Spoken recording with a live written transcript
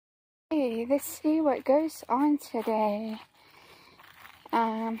Hey, let's see what goes on today.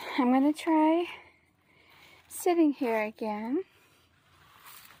 I'm going to try sitting here again.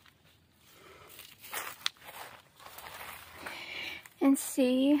 And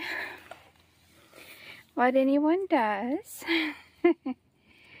see what anyone does.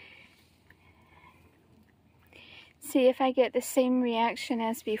 See if I get the same reaction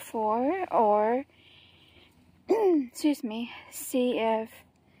as before, or excuse me, see if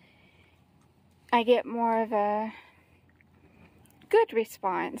I get more of a good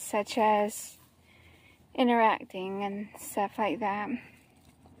response, such as interacting and stuff like that.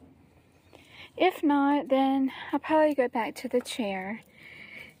 If not, then I'll probably go back to the chair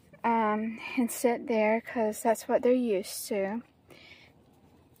and sit there, because that's what they're used to.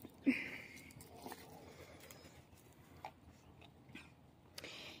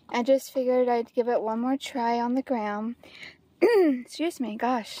 I just figured I'd give it one more try on the ground. Excuse me,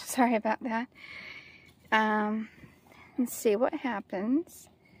 gosh, sorry about that. And see what happens.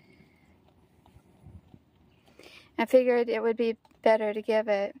 I figured it would be better to give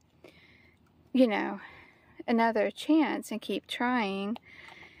it, you know, another chance and keep trying.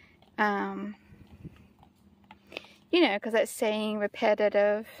 You know, because that's saying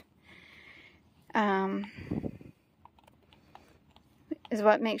repetitive is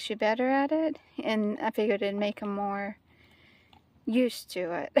what makes you better at it, and I figured it'd make them more used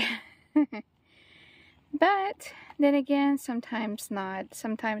to it. But then again, sometimes not.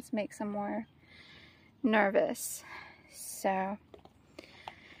 Sometimes makes them more nervous. So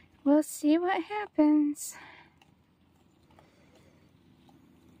we'll see what happens.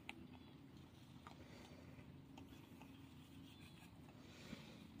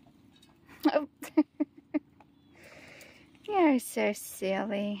 Oh. You're so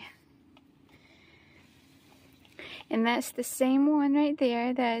silly. And that's the same one right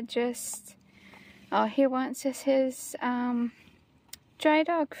there that just, all he wants is his dry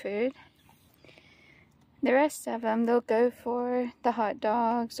dog food. The rest of them, they'll go for the hot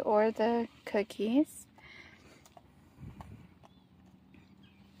dogs or the cookies.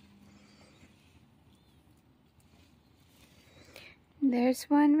 There's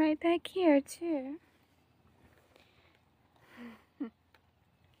one right back here too.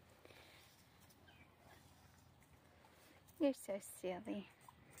 You're so silly.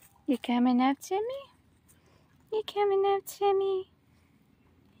 You coming up to me? You coming up to me?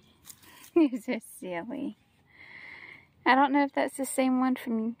 You're so silly. I don't know if that's the same one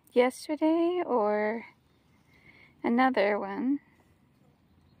from yesterday or another one.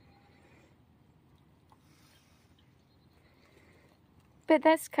 But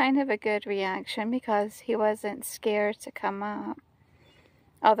that's kind of a good reaction, because he wasn't scared to come up.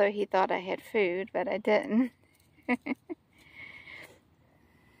 Although he thought I had food, but I didn't.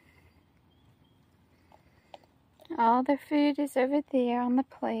 All the food is over there on the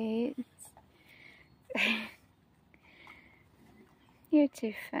plates. You're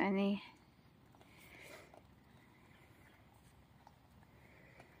too funny.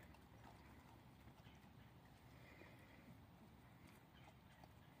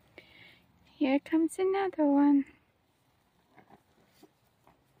 Here comes another one.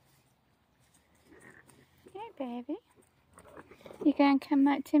 Hey, baby. You gonna come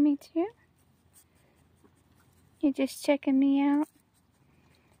up to me too? You're just checking me out?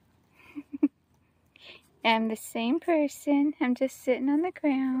 I'm the same person. I'm just sitting on the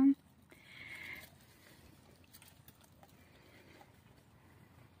ground.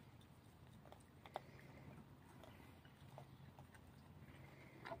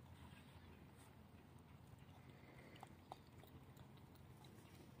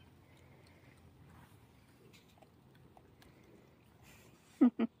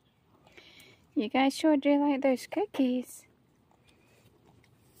 You guys sure do like those cookies.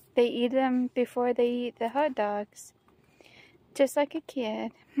 They eat them before they eat the hot dogs. Just like a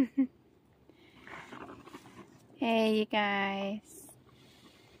kid. Hey, you guys.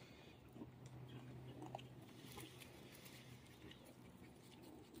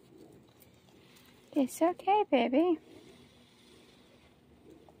 It's okay, baby.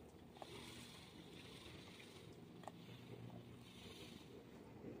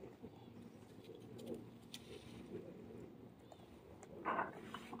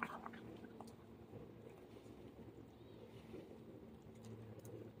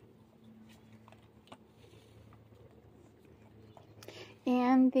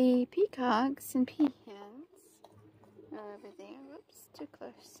 And the peacocks and peahens are over there. Whoops, too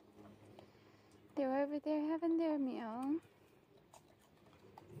close. They're over there having their meal.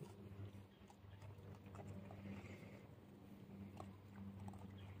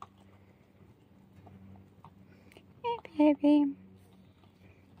 baby.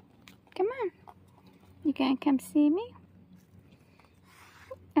 Come on. You gonna come see me?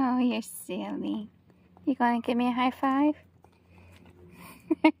 Oh, you're silly. You gonna give me a high five?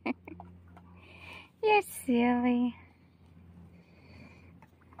 You're silly.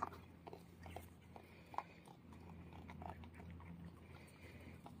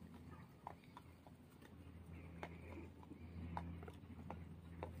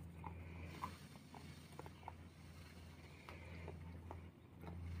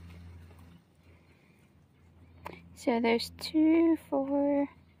 So there's 2, 4,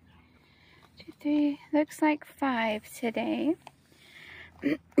 2, 3, looks like 5 today.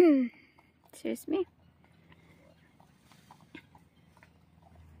 Excuse me.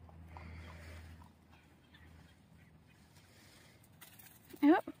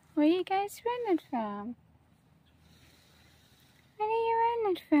 Oh, where are you guys running from? Where are you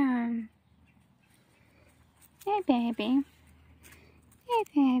running from? Hey, baby. Hey,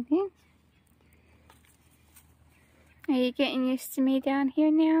 baby. Are you getting used to me down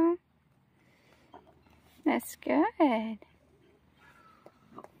here now? That's good.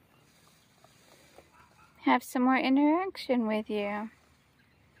 Have some more interaction with you.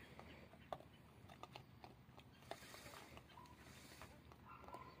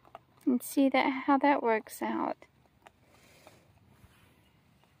 And see how that works out.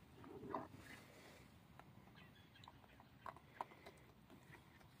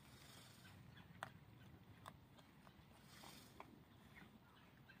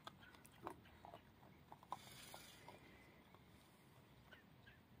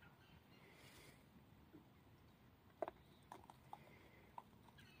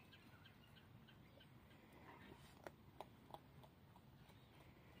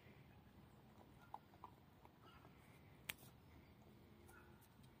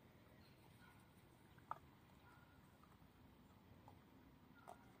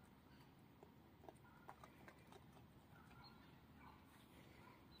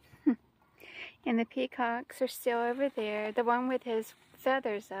 And the peacocks are still over there. The one with his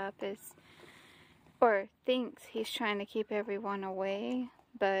feathers up is, or thinks he's trying to keep everyone away,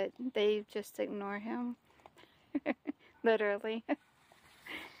 but they just ignore him. Literally.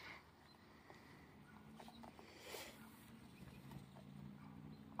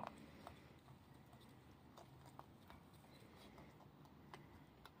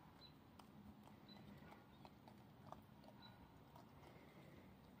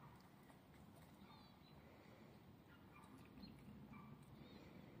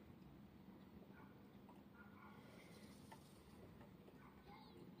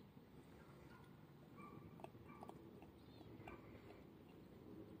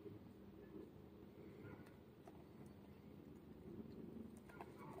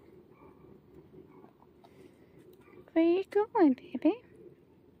 Where are you going, baby?